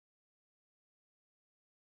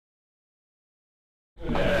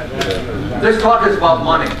This talk is about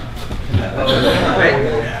money.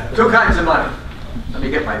 Okay? Two kinds of money. Let me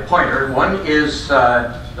get my pointer. One is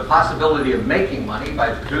the possibility of making money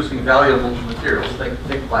by producing valuable materials.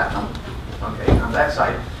 Think platinum. Okay, on that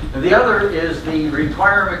side. And the other is the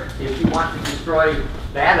requirement, if you want to destroy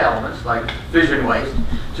bad elements like fission waste,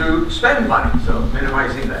 to spend money. So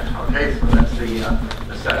minimizing that. Okay, so that's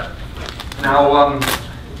the setup. Now,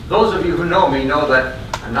 those of you who know me know that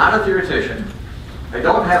I'm not a theoretician. I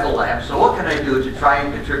don't have a lab, so what can I do to try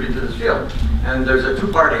and contribute to this field? And there's a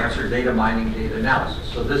two-part answer: data mining, data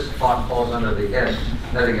analysis. So this talk falls under the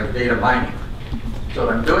heading of data mining. So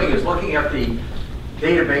what I'm doing is looking at the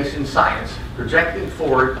database in science, projecting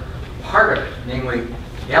forward part of it, namely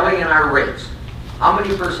LENR rates. How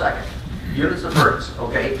many per second? Units of hertz,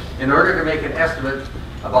 okay? In order to make an estimate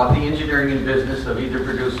about the engineering and business of either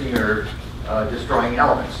producing or destroying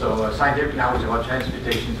elements. So scientific knowledge about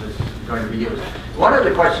transmutations is going to be used. One of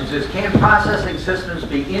the questions is, can processing systems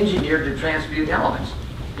be engineered to transmute elements?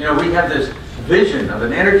 You know, we have this vision of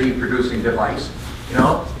an energy producing device, you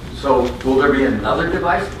know, so will there be another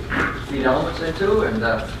device to feed elements into and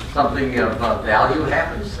something of value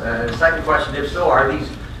happens? Second question, if so, are these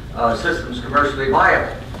systems commercially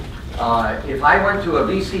viable? If I went to a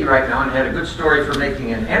VC right now and had a good story for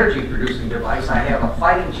making an energy producing device, I have a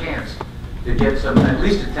fighting chance to get some, at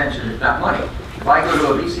least attention, if not money. If I go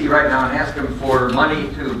to a VC right now and ask them for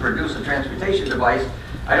money to produce a transmutation device,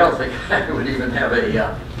 I don't think I would even have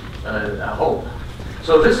a hope.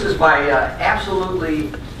 So this is my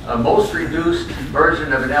absolutely most reduced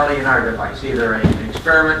version of an LENR device, either an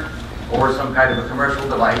experiment or some kind of a commercial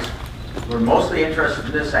device. We're mostly interested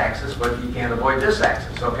in this axis, but you can't avoid this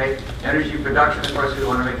axis, okay? Energy production, of course, we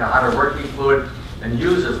want to make a hotter working fluid and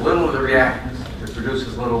use as little of the reactants to produce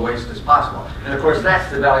as little waste as possible. And of course,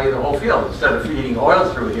 that's the value of the whole field. Instead of feeding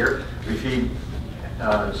oil through here, we feed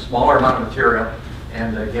a smaller amount of material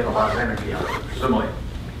and get a lot of energy out of it, presumably.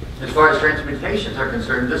 As far as transmutations are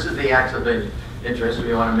concerned, this is the axis of interest.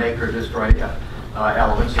 We want to make or destroy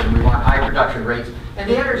elements, and we want high production rates. And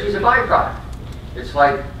the energy is a byproduct. It's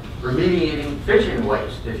like remediating fission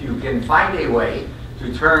waste. If you can find a way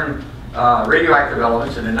to turn radioactive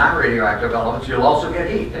elements into non-radioactive elements, you'll also get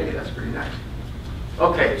heat. Hey, that's pretty nice.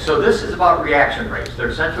 Okay, so this is about reaction rates.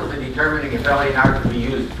 They're central to determining if LENR can be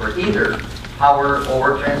used for either power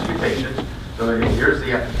or transmutation. So here's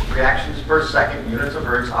the reactions per second, units of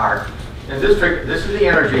hertz are. And this is the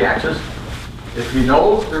energy axis. If you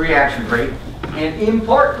know the reaction rate, and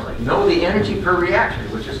importantly, know the energy per reaction,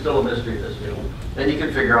 which is still a mystery in this field, then you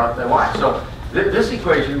can figure out the why. So this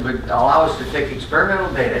equation would allow us to take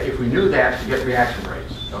experimental data, if we knew that, to get reaction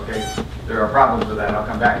rates. Okay, there are problems with that. I'll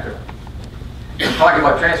come back to it. Talking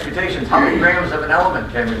about transmutations, how many grams of an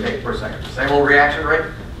element can we make per second? Same old reaction rate,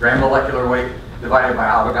 gram molecular weight divided by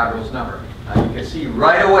Avogadro's number. You can see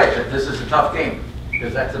right away that this is a tough game,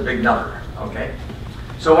 because that's a big number. Okay,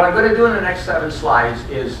 so what I'm going to do in the next 7 slides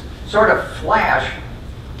is sort of flash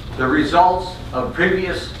the results of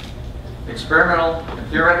previous experimental and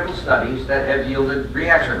theoretical studies that have yielded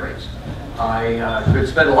reaction rates. I could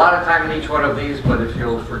spend a lot of time in each one of these, but if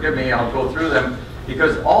you'll forgive me, I'll go through them,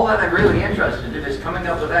 because all that I'm really interested in is coming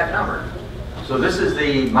up with that number. So this is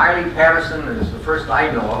the Miley-Patterson, and it's the first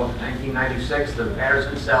I know of, 1996, the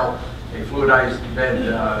Patterson cell, a fluidized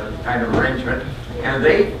bed kind of arrangement. And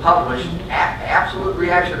they published absolute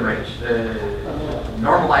reaction rates,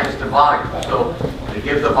 normalized to volume. So they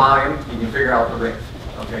give the volume, you can figure out the rate.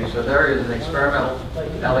 Okay, so there is an experimental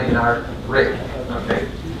LENR rate. Okay.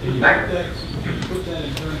 Can you put that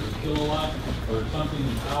in terms of kilowatt or something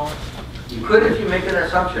in power? You could if you make an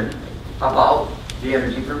assumption about the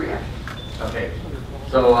energy per reaction. Okay.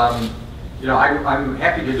 So, you know, I'm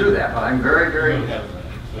happy to do that, but I'm very,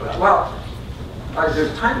 well,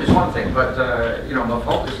 there's time is one thing, but, you know, the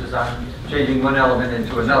focus is on changing one element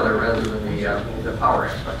into another rather than the power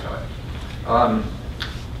aspect of it.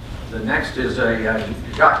 The next is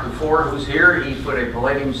Jacques Dufour, who's here. He put a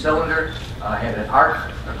palladium cylinder, had an arc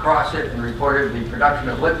across it, and reported the production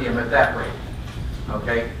of lithium at that rate.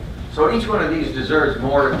 Okay, so each one of these deserves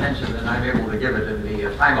more attention than I'm able to give it in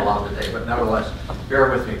the time allowed today, but nevertheless, bear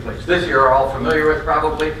with me, please. This you're all familiar with,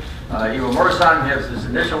 probably. Ivo Morrison has this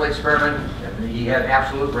initial experiment, and he had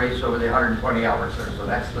absolute rates over the 120 hours there, so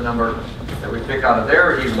that's the number that we pick out of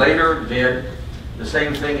there. He later did the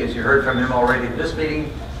same thing as you heard from him already at this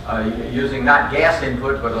meeting, using not gas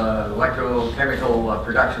input, but electrochemical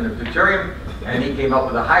production of deuterium, and he came up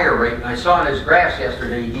with a higher rate. And I saw in his graphs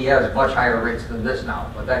yesterday he has much higher rates than this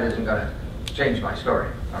now, but that isn't going to change my story.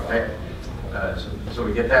 Okay, so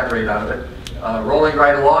we get that rate out of it. Rolling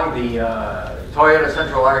right along, the Toyota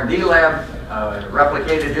Central R&D Lab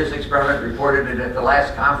replicated his experiment, reported it at the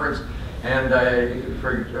last conference, and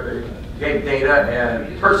gave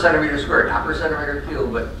data per centimeter squared, not per centimeter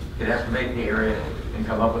cube, but it estimate the area and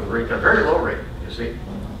come up with a rate, a very low rate, you see.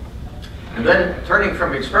 And then turning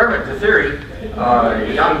from experiment to theory,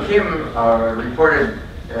 Young Kim reported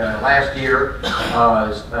last year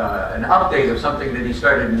an update of something that he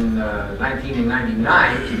started in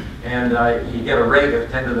 1999, and he get a rate of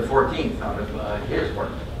 10 to the 14th out of his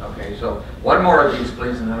work. Okay, so one more of these,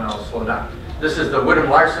 please, and then I'll slow down. This is the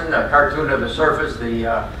Whittam-Larson cartoon of the surface,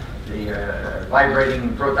 the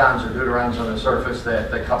vibrating protons or deuterons on the surface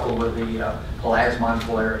that couple with the plasmon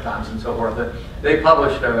polaritons and so forth. They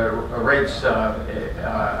published rates 10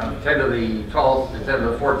 to the 12th to 10 to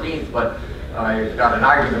the 14th, but I've got an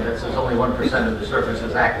argument that says only 1% of the surface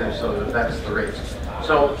is active, so that's the rates.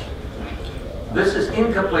 So this is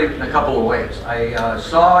incomplete in a couple of ways. I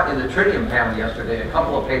saw in the tritium panel yesterday a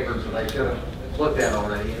couple of papers that I should have looked at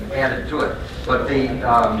already and added to it. But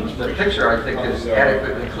the picture, I think, is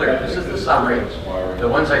adequately clear. This is the summary. The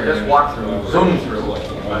ones I just walked through, zoomed through.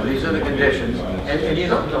 These are the conditions. And you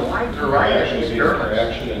know, the wide variety of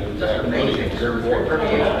experiments, just amazing. There were 3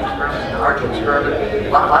 permeation experiments, an arc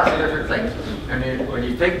experiment, lots of different things. And when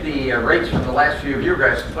you take the rates from the last few of you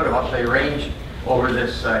guys and put them up, they range over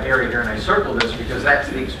this area here. And I circled this because that's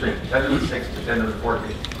the extreme, 10 to the 6th to 10 to the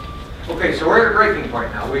 14th. Okay, so we're at a breaking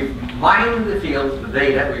point now. We've mined the field, the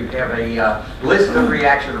data. We have a list of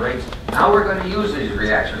reaction rates. Now we're going to use these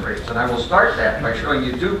reaction rates. And I will start that by showing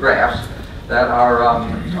you 2 graphs that are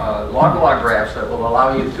log-log graphs that will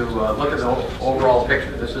allow you to look at the overall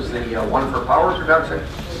picture. This is the one for power production.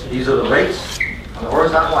 These are the rates on the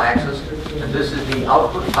horizontal axis. And this is the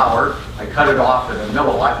output power. I cut it off at a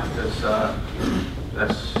milliwatt because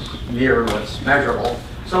that's near what's measurable.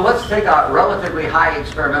 So let's take a relatively high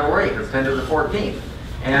experimental rate of 10 to the 14th.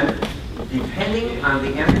 And depending on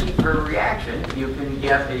the energy per reaction, you can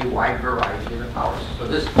get a wide variety of powers. So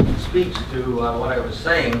this speaks to what I was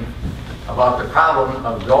saying about the problem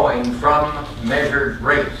of going from measured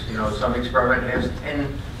rates. You know, some experiment has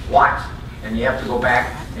 10 watts, and you have to go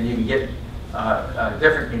back and you can get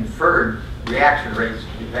different inferred reaction rates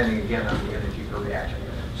depending again on the energy per reaction.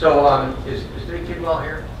 So is Dave Kidwell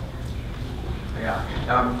here? Yeah.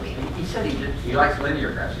 He said he likes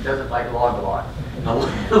linear graphs. He doesn't like log-log. Look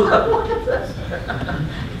at this.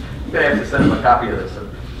 I'm going to have to send him a copy of this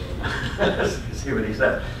and see what he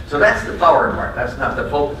says. So that's the power part. That's not the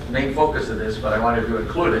main focus of this, but I wanted to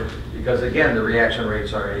include it because, again, the reaction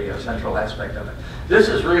rates are a central aspect of it. This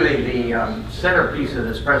is really the centerpiece of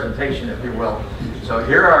this presentation, if you will. So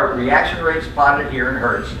here are reaction rates plotted here in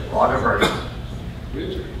hertz, log of hertz.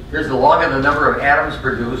 Here's the log of the number of atoms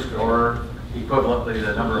produced, or equivalently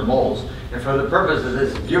the number of moles. And for the purpose of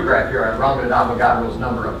this view graph here, I rounded Avogadro's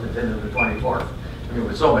number up to 10 to the 24th. I mean,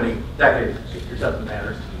 with so many decades, it doesn't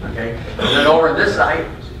matter. Okay? And then over on this side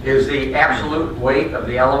is the absolute weight of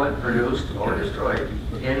the element produced or destroyed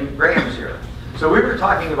in grams here. So we were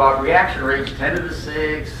talking about reaction rates 10 to the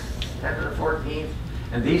 6th, 10 to the 14th,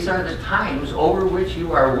 and these are the times over which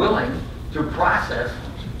you are willing to process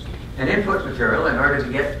an input material in order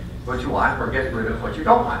to get what you want or get rid of what you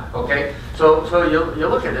don't want. Okay, so you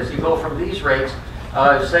look at this. You go from these rates.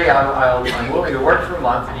 Say I'm willing to work for a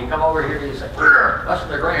month, and you come over here and you say less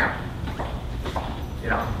than a gram. You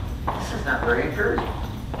know, this is not very encouraging.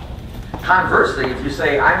 Conversely, if you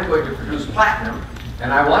say I'm going to produce platinum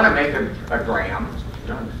and I want to make a gram, you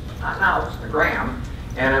know, not an ounce, a gram,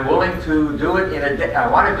 and I'm willing to do it in a day, I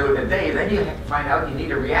want to do it in a day, then you have to find out you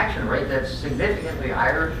need a reaction rate that's significantly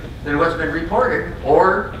higher than what's been reported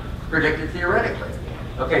or predicted theoretically.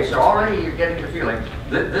 Okay, so already you're getting the feeling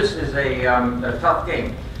that this is a tough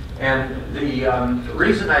game. And the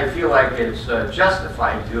reason I feel like it's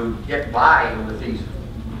justified to get by with these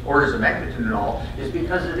orders of magnitude and all is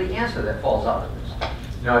because of the answer that falls out of this.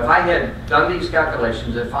 Now, if I had done these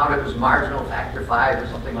calculations and found it was marginal factor 5 or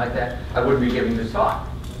something like that, I wouldn't be giving this talk.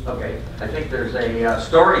 Okay, I think there's a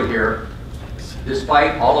story here,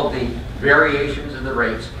 despite all of the variations in the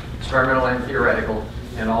rates, experimental and theoretical,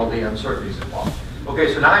 and all the uncertainties involved.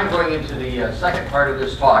 Okay, so now I'm going into the second part of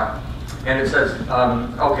this talk, and it says,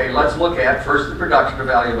 okay, let's look at first the production of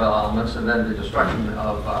valuable elements and then the destruction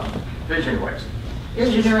of fission waste.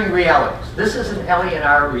 Engineering realities. This is an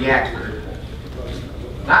LENR reactor,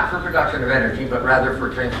 not for production of energy, but rather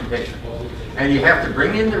for transmutation. And you have to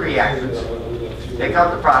bring in the reactants, take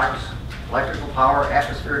out the products, electrical power,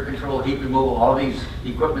 atmospheric control, heat removal, all these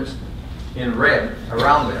equipments in red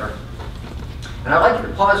around there. And I'd like you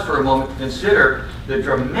to pause for a moment to consider the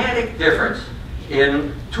dramatic difference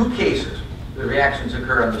in 2 cases. The reactions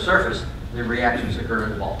occur on the surface, the reactions occur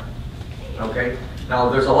in the bulk. Okay? Now,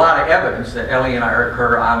 there's a lot of evidence that LENR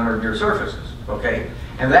occur on or near surfaces. Okay?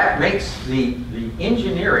 And that makes the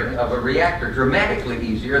engineering of a reactor dramatically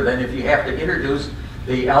easier than if you have to introduce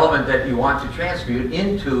the element that you want to transmute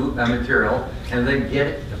into a material and then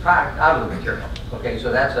get the product out of the material. Okay,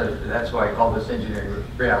 so that's why I call this engineering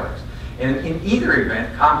realities. And in either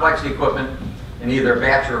event, complex equipment in either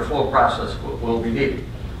batch or full process will be needed.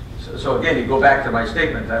 So again, you go back to my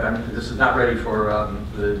statement that this is not ready for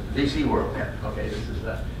the VC world yet. Okay, this is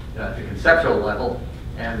at the conceptual level,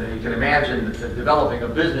 and you can imagine that developing a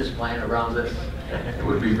business plan around this it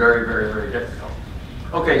would be very, very, very difficult.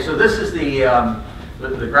 Okay, so this is the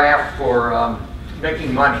graph for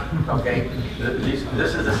making money. Okay,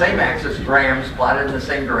 this is the same axis, grams plotted in the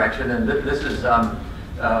same direction, and this is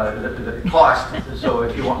the cost. So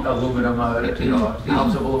if you want aluminum, an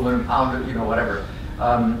ounce of aluminum, pound, whatever.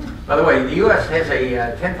 By the way, the U.S. has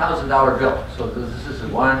a $10,000 bill. So this is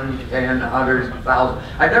 1, 10, 100, 1,000.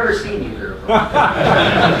 I've never seen either of them.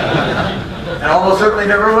 And almost certainly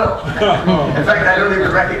never will. In fact, I don't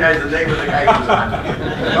even recognize the name of the guy who's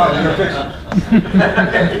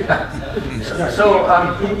on. So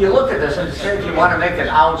you look at this and say if you want to make an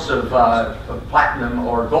ounce of platinum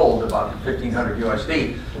or gold, about 1,500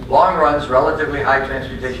 USD, long runs, relatively high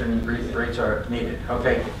transmutation rates are needed.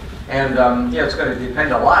 Okay. And it's going to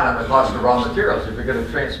depend a lot on the cost of raw materials. If you're going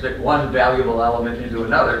to transmit one valuable element into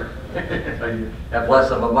another, you have less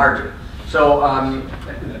of a margin. So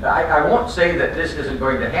I won't say that this isn't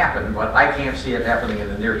going to happen, but I can't see it happening in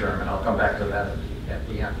the near term, and I'll come back to that at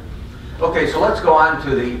the end. Okay, so let's go on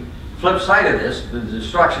to the flip side of this, the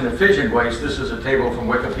destruction of fission waste. This is a table from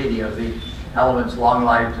Wikipedia of the elements,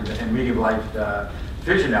 long-lived and medium-lived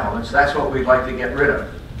fission elements. That's what we'd like to get rid of.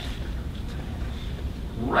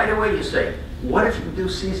 Right away you say, what if you do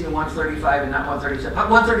cesium-135 and not 137?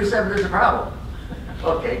 137 is a problem.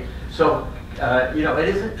 Okay, so it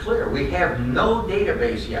isn't clear. We have no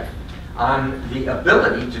database yet on the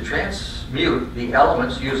ability to transmute the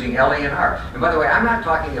elements using LENR. And by the way, I'm not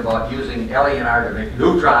talking about using LENR to make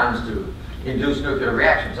neutrons to induce nuclear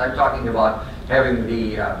reactions. I'm talking about having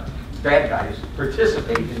the bad guys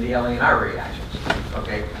participate in the LENR reactions.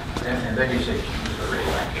 Okay, and then you say,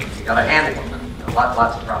 you got to handle them.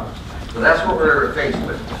 Lots of problems. So that's what we're faced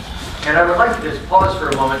with. And I would like to just pause for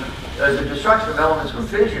a moment. The destruction of elements from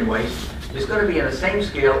fission waste is going to be in the same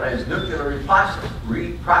scale as nuclear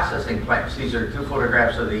reprocessing plants. These are 2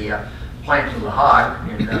 photographs of the plant in Le Havre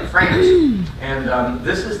in France. And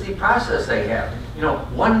this is the process they have.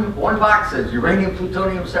 One box says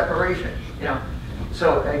uranium-plutonium separation.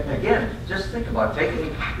 So again, just think about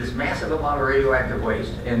taking this massive amount of radioactive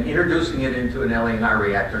waste and introducing it into an LENR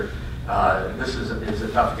reactor. This is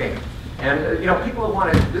a tough game. And people have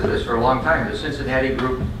wanted to do this for a long time. The Cincinnati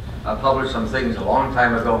group published some things a long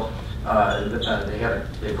time ago.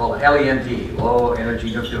 They call it LENT, low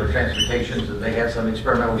energy nuclear transmutations, and they had some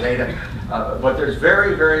experimental data. But there's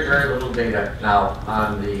very, very, very little data now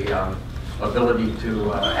on the ability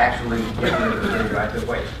to actually get rid of the radioactive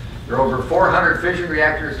waste. There are over 400 fission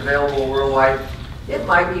reactors available worldwide. It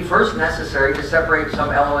might be first necessary to separate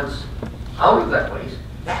some elements out of that waste.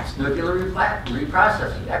 That's nuclear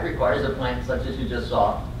reprocessing. That requires a plant such as you just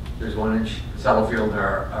saw. There's one in Sellafield,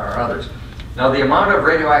 there are others. Now the amount of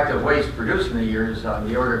radioactive waste produced in a year is on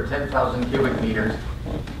the order of 10,000 cubic meters,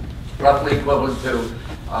 roughly equivalent to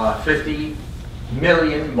 50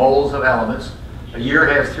 million moles of elements. A year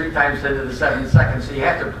has 3 times 10 to the 7 seconds, so you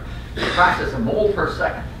have to process a mole per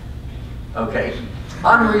second. Okay?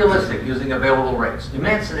 Unrealistic using available rates.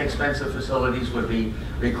 Immense and expensive facilities would be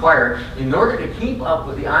required in order to keep up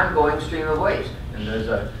with the ongoing stream of waste. And there's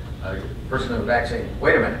a person in the back saying,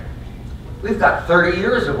 wait a minute, we've got 30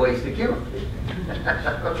 years of waste accumulated.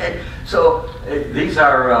 Okay, so these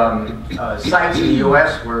are sites in the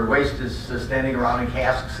U.S. where waste is standing around in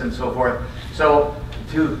casks and so forth. So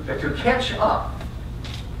to catch up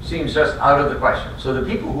seems just out of the question. So the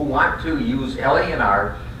people who want to use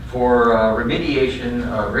LENR for remediation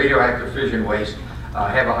of radioactive fission waste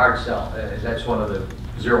have a hard sell. That's one of the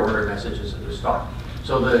zero-order messages of this talk.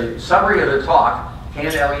 So the summary of the talk,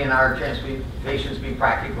 can LENR transmutations be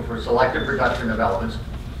practical for selective production of elements?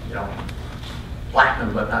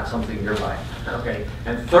 Platinum, but not something nearby. Okay,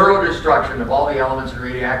 and thorough destruction of all the elements in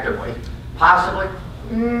radioactive waste? Possibly,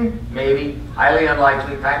 maybe, highly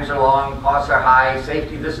unlikely, times are long, costs are high,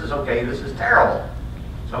 safety, this is okay, this is terrible.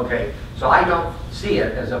 Okay, so I don't see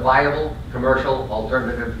it as a viable commercial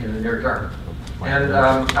alternative in the near term. And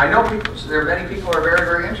I know people, there are many people who are very,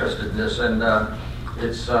 very interested in this, and I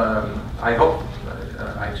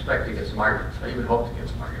expect to get some arguments. I even hope to get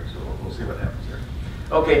some arguments, so we'll see what happens here.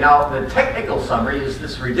 Okay, now the technical summary is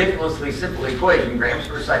this ridiculously simple equation. Grams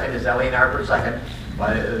per second is LENR per second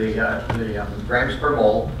by the grams per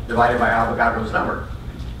mole divided by Avogadro's number.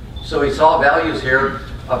 So we saw values here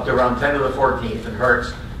up to around 10 to the 14th in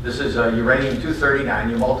hertz. This is uranium-239.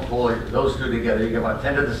 You multiply those two together, you get about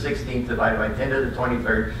 10 to the 16th divided by 10 to the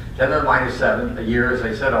 23rd, 10 to the minus 7. A year, as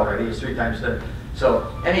I said already, is 3 times 10.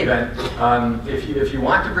 So, any event, if you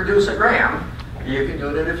want to produce a gram, you can do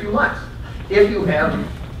it in a few months. If you have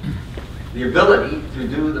the ability to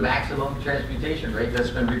do the maximum transmutation rate that's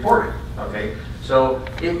been reported, okay? So,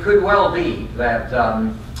 it could well be that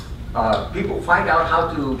people find out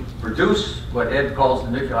how to produce what Ed calls the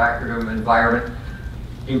nuclear acronym environment,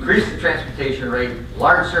 increase the transmutation rate,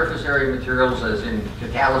 large surface area materials as in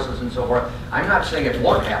catalysis and so forth. I'm not saying it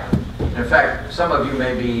won't happen. In fact, some of you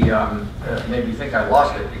maybe think I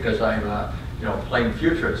lost it because I'm playing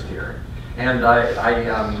futurist here. And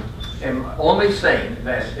I am only saying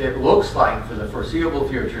that it looks like for the foreseeable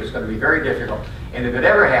future it's going to be very difficult. And if it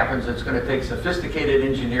ever happens, it's going to take sophisticated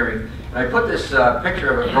engineering. And I put this picture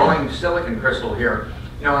of a growing silicon crystal here.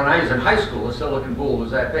 You know, when I was in high school, the silicon pool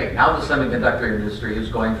was that big. Now the semiconductor industry is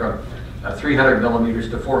going from 300 millimeters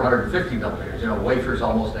to 450 millimeters. You know, wafers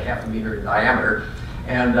almost a half a meter in diameter.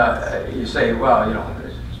 And you say, well, you know,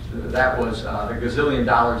 that was a gazillion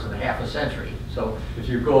dollars in a half a century. So if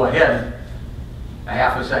you go ahead a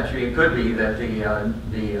half a century, it could be that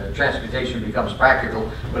the transmutation becomes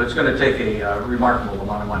practical, but it's going to take a remarkable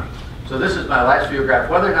amount of money. So this is my last view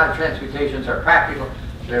graph. Whether or not transmutations are practical,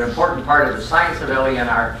 they're an important part of the science of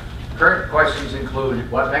LENR. Current questions include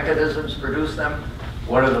what mechanisms produce them,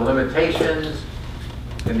 what are the limitations,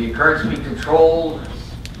 can the occurrence be controlled,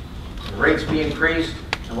 the rates be increased,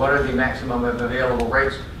 and what are the maximum of available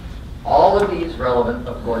rates. All of these relevant,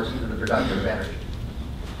 of course, to the production of energy.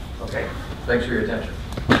 Okay, thanks for your attention.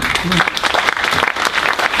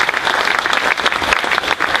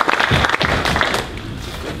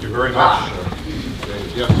 Thank you very much.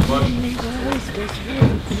 Yes, question? They always was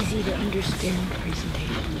really easy to understand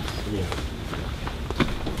presentations. Yeah.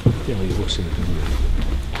 Yeah, he looks in the video.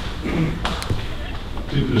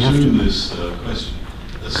 To pursue this question,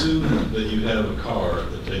 assume that you have a car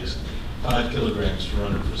that takes 5 kilograms to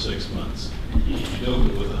run it for 6 months. You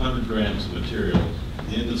build it with 100 grams of material. At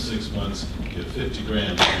the end of 6 months, you have 50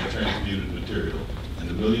 grams of transmuted material and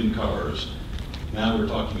 1 million cars. Now we're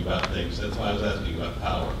talking about things. That's why I was asking about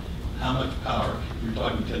power. How much power? You're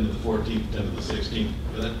talking 10 to the 14th, 10 to the 16th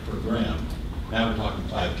for that per gram. Now we're talking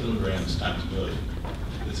 5 kilograms times 1 million.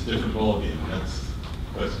 It's a different ballgame. That's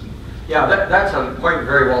the question. Yeah, that's a point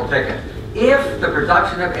very well taken. If the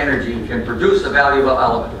production of energy can produce a valuable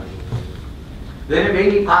element, then it may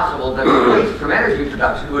be possible that the waste from energy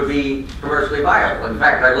production would be commercially viable. In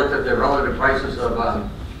fact, I looked at the relative prices of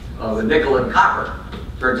nickel and copper.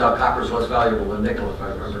 Turns out copper is less valuable than nickel, if I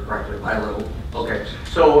remember correctly, by a little. Okay,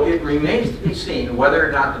 so it remains to be seen whether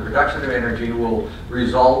or not the production of energy will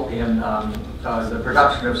result in the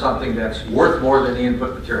production of something that's worth more than the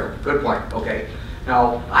input material. Good point, okay.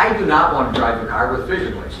 Now, I do not want to drive a car with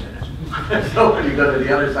fission waste in it. So when you go to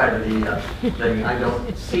the other side of the thing, I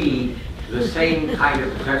don't see the same kind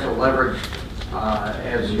of potential leverage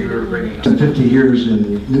as you're bringing up. 50 years in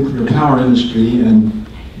the nuclear power industry and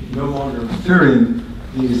no longer fearing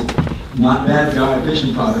these not bad guy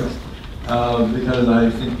fission products because I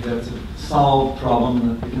think that's a solved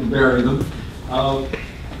problem that we can bury them.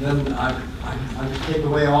 Then I take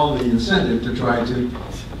away all the incentive to try to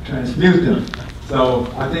transmute them. So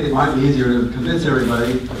I think it might be easier to convince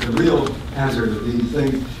everybody that the real hazard of these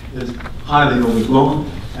things is highly overblown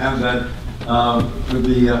and that would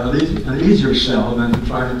be an easier sell than to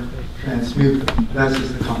try to transmute them. That's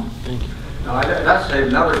just the comment. Thank you. No, that's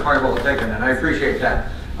another point well taken, and I appreciate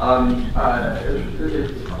that.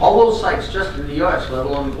 All those sites just in the U.S., let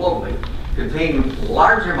alone globally, contain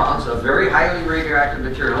large amounts of very highly radioactive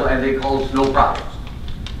material, and they cause no problems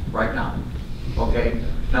right now. Okay?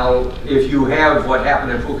 Now, if you have what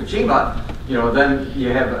happened in Fukushima, you know, then you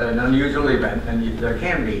have an unusual event, and there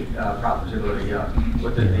can be problems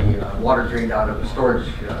with the water drained out of a storage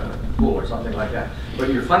pool or something like that. But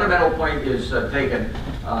your fundamental point is taken.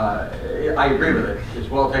 I agree with it. It's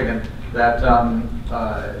well taken that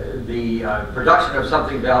the production of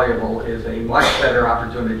something valuable is a much better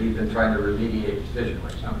opportunity than trying to remediate fission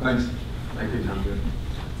waste. Thanks. Thank you, Tom.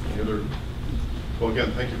 Any other? Well,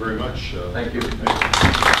 again, thank you very much. Thank you. Thank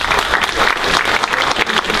you.